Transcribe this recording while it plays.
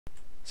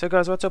So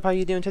guys, what's up, how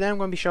you doing today? I'm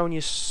going to be showing you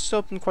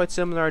something quite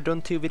similar I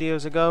done 2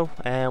 videos ago,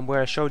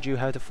 where I showed you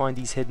how to find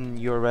these hidden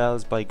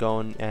URLs by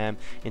going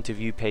into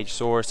view page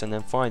source and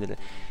then finding it.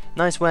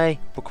 Nice way,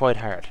 but quite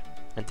hard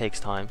and takes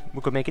time.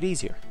 We could make it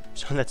easier,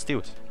 so let's do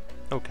it.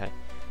 Okay,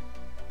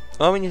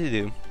 all we need to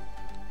do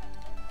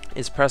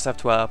is press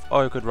F12,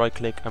 or you could right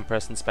click and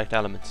press inspect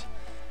element,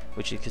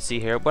 which you can see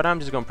here, but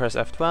I'm just going to press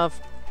F12.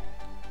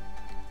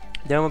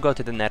 Then we'll go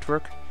to the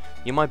network.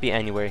 You might be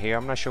anywhere here,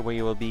 I'm not sure where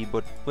you will be,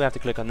 but we have to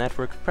click on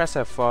network, press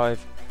F5,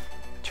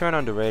 turn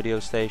on the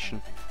radio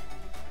station.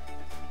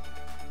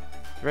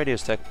 The radio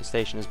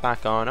station is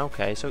back on.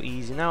 Okay, so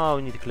easy. Now all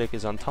we need to click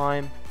is on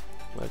time.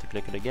 We'll have to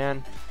click it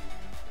again.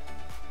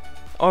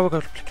 Or we're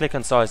going to click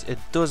on size. It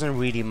doesn't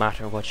really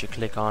matter what you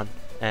click on,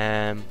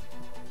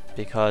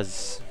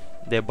 because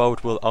they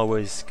both will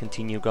always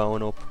continue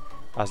going up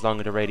as long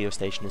as the radio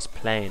station is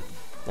playing.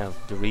 Now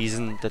the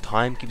reason the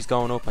time keeps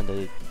going up and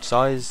the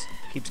size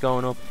keeps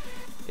going up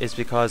is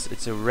because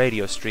it's a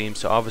radio stream,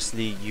 so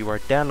obviously you are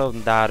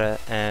downloading data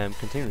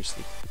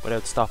continuously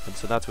without stopping,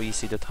 so that's why you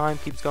see the time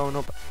keeps going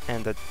up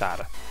and the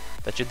data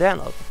that you're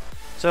downloading.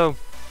 So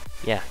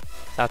yeah,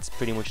 that's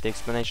pretty much the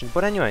explanation.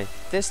 But anyway,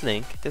 this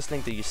link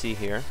that you see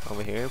here,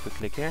 over here, if we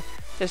click here,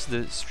 this is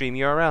the stream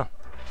URL.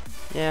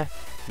 Yeah,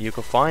 you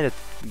can find it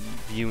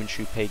viewing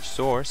through page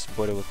source,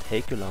 but it will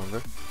take you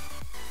longer.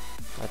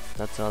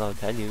 That's all I'll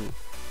tell you.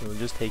 It will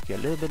just take you a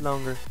little bit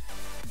longer.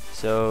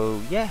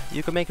 So yeah,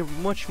 you can make it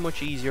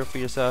much easier for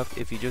yourself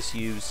if you just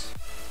use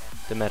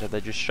the method I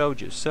just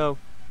showed you. So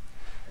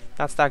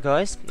that's that,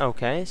 guys.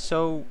 Okay,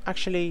 so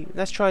actually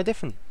let's try a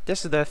different.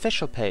 This is the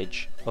official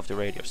page of the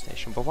radio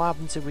station, but what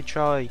happens if we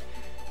try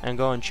and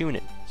go and tune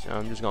it? So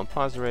I'm just going to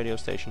pause the radio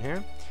station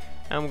here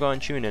and we're going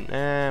to tune in.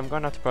 I'm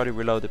going to have to probably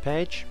reload the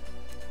page.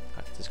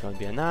 There's going to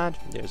be an ad,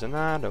 there's an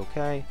ad,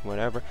 okay,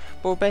 whatever.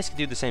 But we'll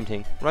basically do the same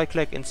thing. Right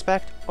click,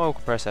 inspect, or we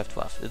can press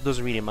F12. It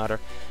doesn't really matter.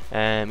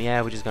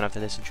 Yeah, we're just going to have to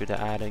listen through the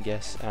ad, I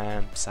guess,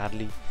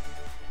 sadly.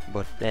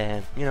 But,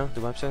 you know,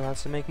 the website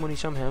has to make money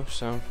somehow,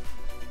 so...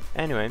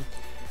 Anyway,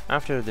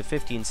 after the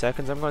 15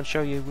 seconds, I'm going to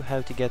show you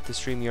how to get the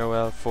stream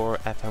URL for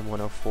FM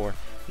 104.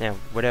 Now,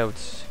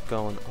 without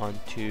going on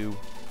to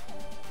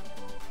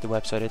the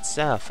website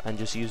itself and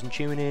just using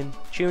TuneIn.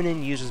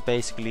 TuneIn uses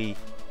basically...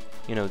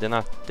 You know, they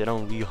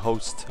don't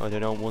rehost, or they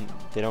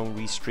don't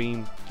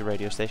restream the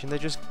radio station. They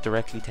just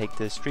directly take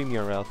the stream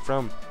URL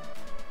from,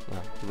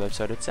 well, the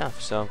website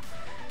itself. So,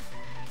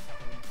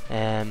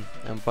 and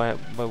by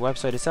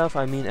website itself,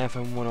 I mean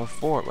FM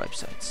 104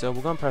 website. So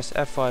we're going to press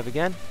F5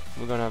 again.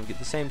 We're going to have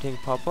the same thing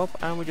pop up,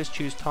 and we just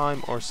choose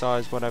time or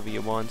size, whatever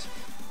you want.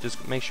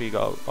 Just make sure you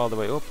go all the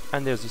way up,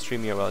 and there's the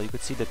stream URL. You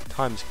could see that the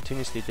time is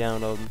continuously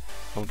downloading,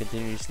 and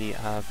continuously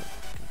have.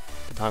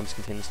 The time's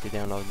continuously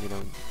downloading, you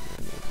know,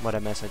 what a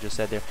mess I just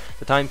said there.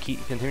 The time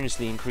keep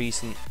continuously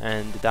increasing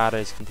and the data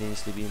is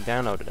continuously being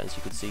downloaded, as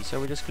you can see.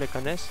 So we just click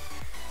on this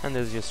and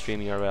there's your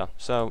stream URL.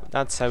 So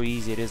that's how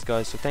easy it is,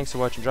 guys. So thanks for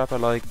watching. Drop a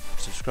like,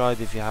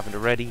 subscribe if you haven't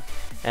already,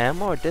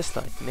 or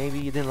dislike. Maybe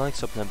you didn't like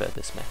something about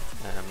this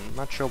method. I'm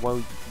not sure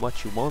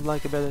what you won't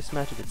like about this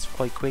method. It's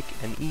quite quick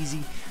and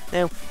easy.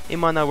 Now, it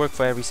might not work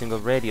for every single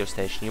radio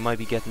station. You might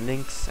be getting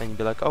links and you'll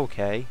be like,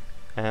 okay,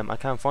 I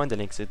can't find the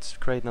links, it's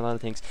creating a lot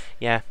of things.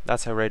 Yeah,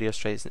 that's how radio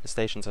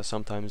stations are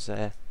sometimes,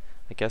 I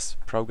guess,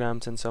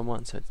 programmed and so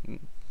on. So it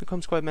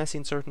becomes quite messy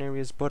in certain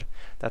areas, but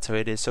that's how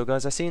it is. So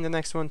guys, I'll see you in the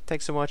next one.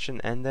 Thanks for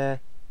watching, and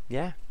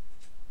yeah,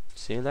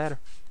 see you later.